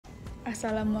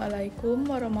Assalamualaikum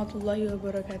warahmatullahi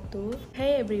wabarakatuh.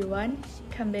 Hey everyone,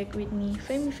 come back with me,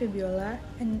 Femi Fabiola,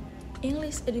 an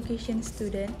English education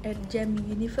student at Jambi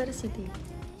University.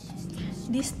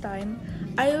 This time,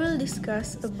 I will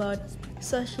discuss about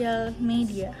social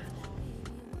media.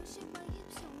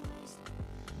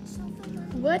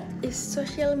 What is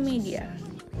social media?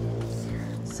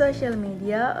 Social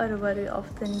media, or what we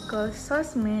often call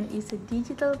SOSMED, is a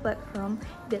digital platform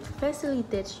that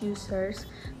facilitates users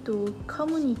to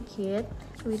communicate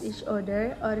with each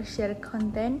other or share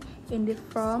content in the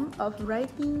form of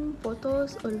writing,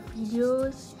 photos, or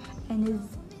videos,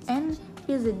 and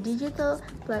is a digital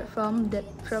platform that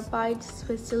provides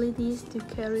facilities to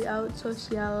carry out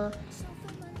social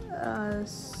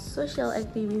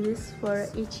activities for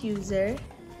each user.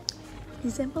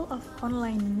 Example of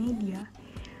online media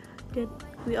that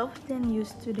we often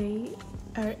use today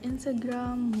are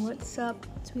Instagram, WhatsApp,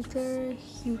 Twitter,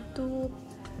 YouTube,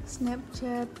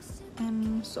 Snapchat,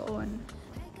 and so on.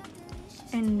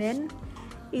 And then,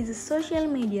 is social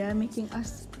media making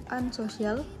us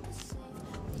unsocial?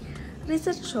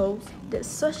 Research shows that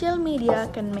social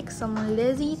media can make someone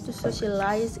lazy to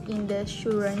socialize in the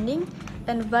surrounding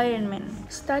environment.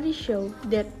 Studies show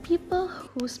that people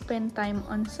who spend time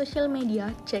on social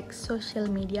media check social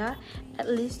media at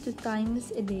least 2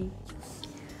 times a day.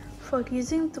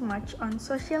 Focusing too much on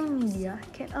social media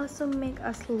can also make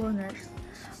us loners,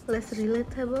 less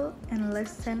relatable, and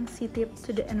less sensitive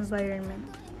to the environment.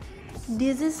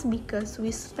 This is because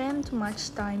we spend too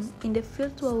much time in the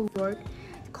virtual world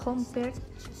compared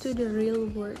to the real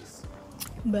world.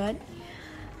 But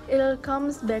it all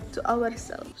comes back to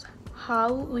ourselves,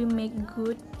 how we make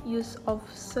good use of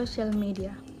social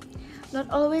media.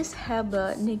 Not always have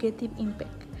a negative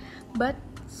impact, but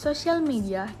social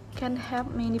media can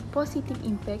have many positive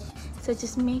impacts, such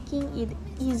as making it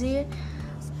easier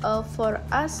for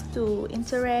us to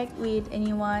interact with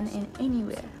anyone and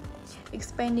anywhere,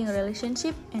 expanding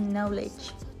relationship and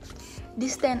knowledge.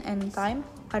 Distance and time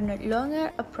are no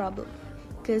longer a problem,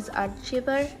 because are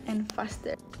cheaper and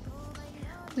faster.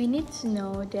 We need to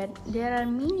know that there are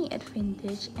many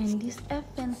advantages and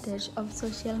disadvantages of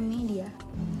social media.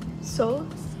 So,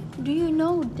 do you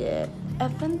know the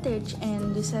advantage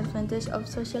and disadvantage of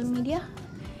social media?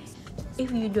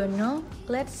 If you don't know,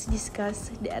 let's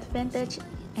discuss the advantage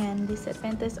and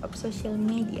disadvantage of social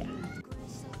media.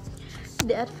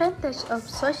 The advantage of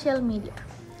social media.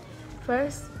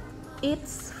 First,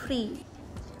 it's free.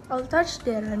 Although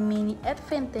there are many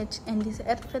advantages and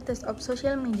disadvantages of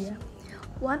social media,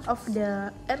 one of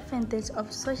the advantages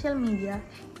of social media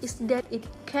is that it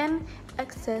can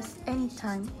access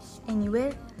anytime,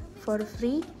 anywhere, for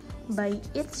free by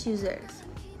its users.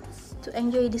 To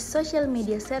enjoy this social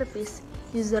media service,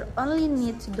 user only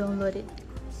need to download it,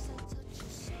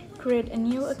 create a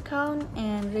new account,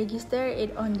 and register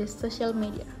it on the social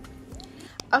media.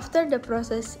 After the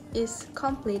process is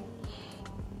complete,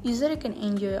 user can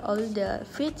enjoy all the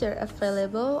features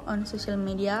available on social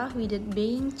media without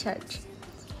being charged.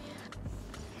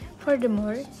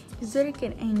 Furthermore, user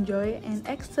can enjoy and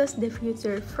access the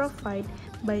features provided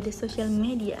by the social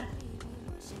media.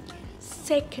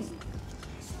 Second,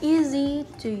 easy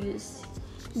to use.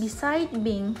 Besides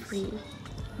being free,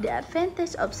 the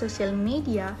advantages of social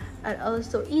media are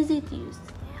also easy to use.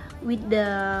 With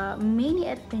the many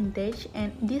advantages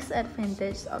and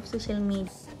disadvantages of social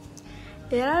media,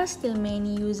 there are still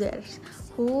many users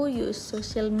who use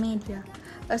social media.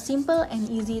 A simple and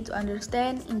easy to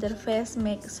understand interface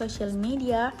makes social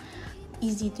media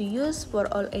easy to use for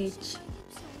all ages.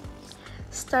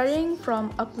 Starting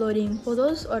from uploading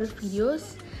photos or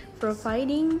videos,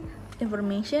 providing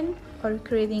information, or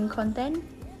creating content,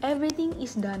 everything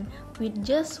is done with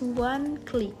just one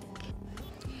click.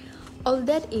 All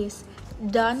that is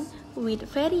done with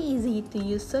very easy to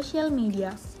use social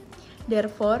media.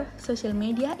 Therefore, social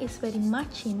media is very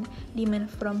much in demand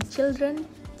from children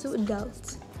to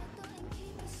adults.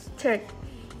 Third,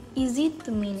 easy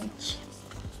to manage.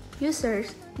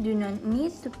 Users do not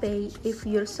need to pay if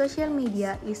your social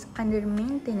media is under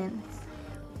maintenance.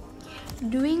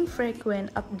 Doing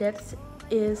frequent updates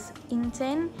is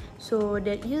intended so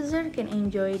that user can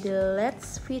enjoy the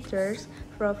latest features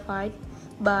provided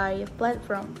by a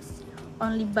platform.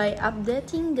 Only by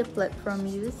updating the platform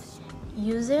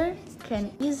user can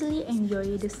easily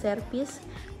enjoy the service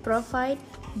provided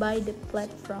by the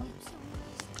platform.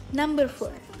 Number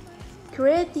 4,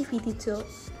 creativity tool.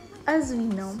 As we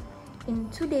know, in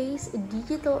today's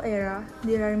digital era,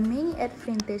 there are many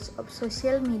advantages of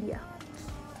social media.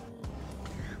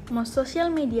 Most social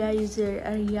media users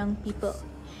are young people.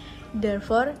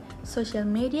 Therefore, social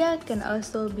media can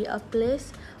also be a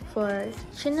place for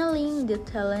channeling the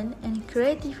talent and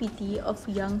creativity of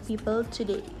young people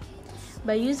today.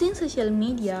 By using social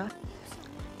media,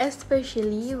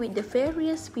 especially with the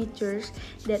various features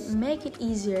that make it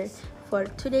easier for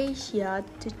today's youth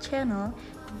to channel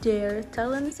their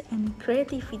talents and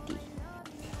creativity.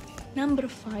 Number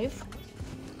 5.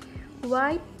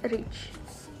 Wide reach.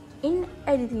 In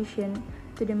addition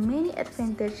to the many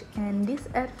advantages and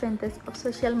disadvantages of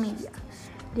social media,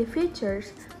 the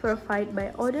features provided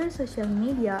by other social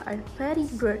media are very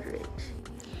broad reach.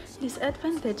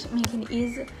 Disadvantage making it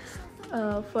easy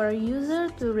for a user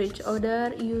to reach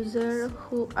other users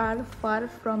who are far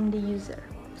from the user.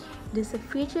 This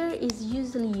feature is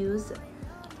usually used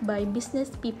by business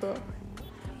people.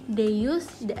 They use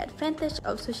the advantage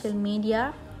of social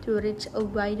media to reach a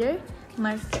wider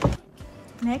market.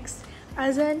 Next,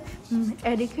 as an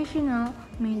educational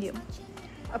medium.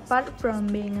 Apart from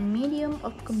being a medium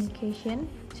of communication,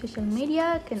 social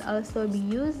media can also be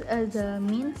used as a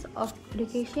means of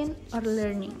education or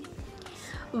learning.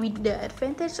 With the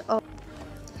advantage of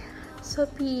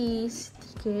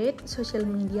sophisticated social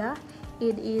media,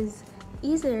 it is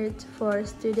easier for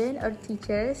students or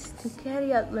teachers to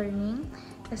carry out learning,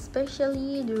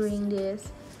 especially during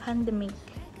this pandemic.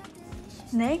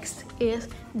 Next is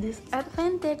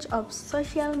disadvantage of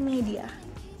social media.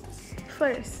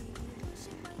 First,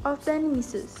 often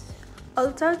misuse.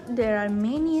 Although there are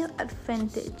many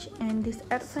advantages and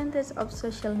disadvantages of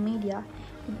social media,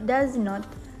 it does not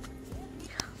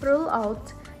rule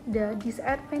out the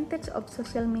disadvantage of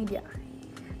social media.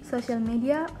 Social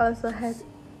media also has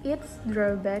its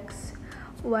drawbacks,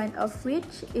 one of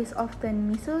which is often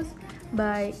misused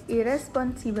by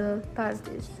irresponsible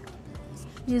parties.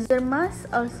 Users must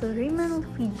also remain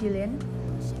vigilant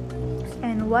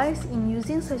and wise in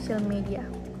using social media,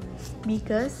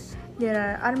 because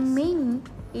there are many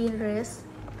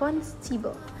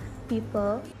irresponsible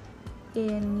people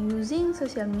in using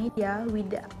social media with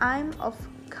the aim of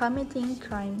committing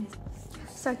crimes,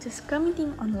 such as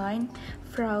committing online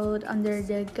fraud under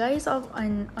the guise of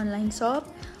an online shop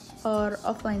or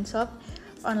offline shop,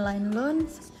 online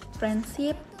loans,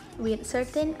 friendship with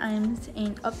certain aims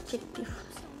and objectives.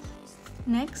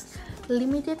 Next,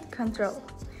 limited control.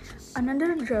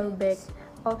 Another drawback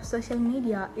of social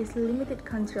media is limited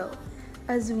control.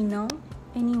 As we know,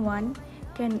 anyone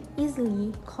can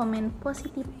easily comment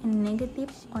positive and negative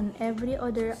on every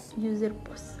other user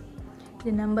post.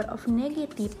 The number of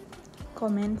negative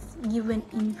comments given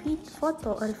in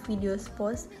photo or videos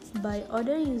posted by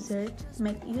other users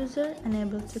make user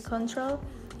unable to control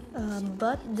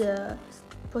both the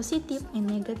positive and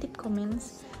negative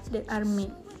comments that are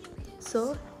made.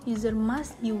 So, user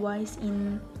must be wise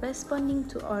in responding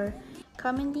to or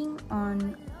commenting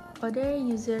on other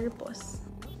user posts.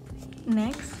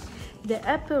 Next, the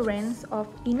appearance of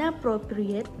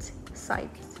inappropriate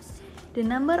sites. The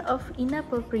number of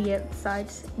inappropriate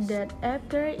sites that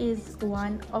appear is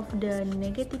one of the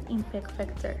negative impact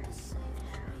factors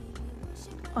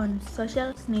on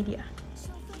social media,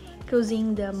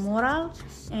 causing the moral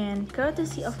and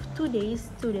courtesy of today's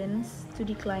students to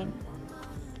decline.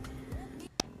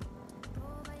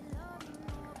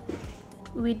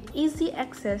 With easy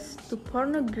access to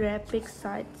pornographic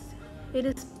sites, it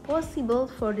is possible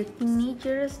for the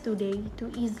teenagers today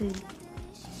to easily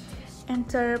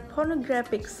enter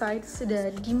pornographic sites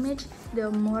that damage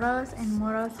the morals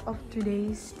of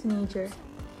today's teenager.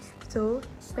 So,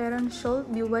 parents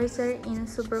should be wiser in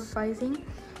supervising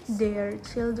their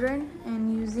children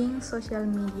and using social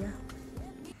media.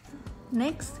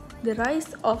 Next, the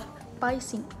rise of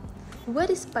phishing. What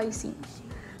is phishing?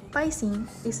 Phishing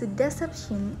is a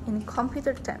deception in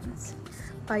computer terms.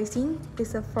 Phishing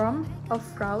is a form of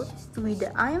fraud with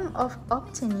the aim of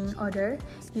obtaining other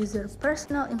user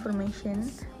personal information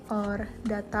or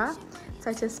data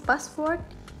such as password,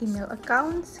 email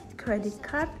accounts, credit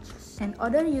card, and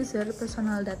other user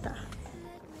personal data.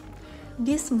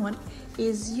 This mode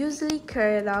is usually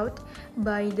carried out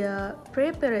by the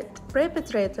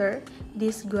perpetrator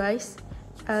disguised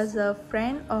as a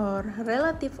friend or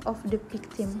relative of the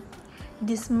victim.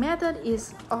 This method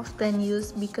is often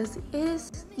used because it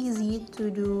is easy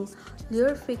to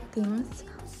lure victims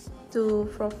to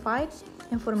provide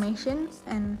information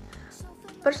and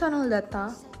personal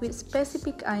data with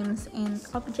specific aims and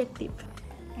objectives.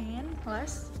 And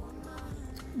last,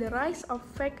 the rise of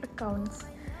fake accounts.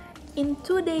 In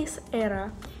today's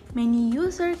era, many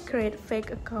users create fake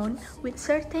accounts with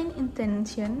certain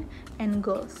intention and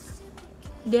goals.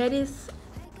 That is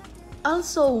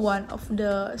also one of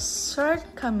the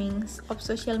shortcomings of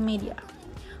social media.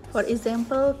 For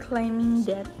example, claiming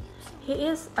that he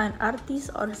is an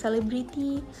artist or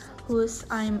celebrity whose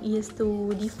aim is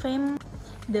to defame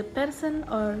the person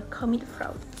or commit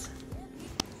fraud.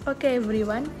 Okay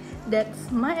everyone,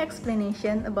 that's my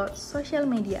explanation about social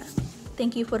media.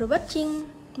 Thank you for watching.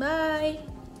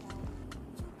 Bye!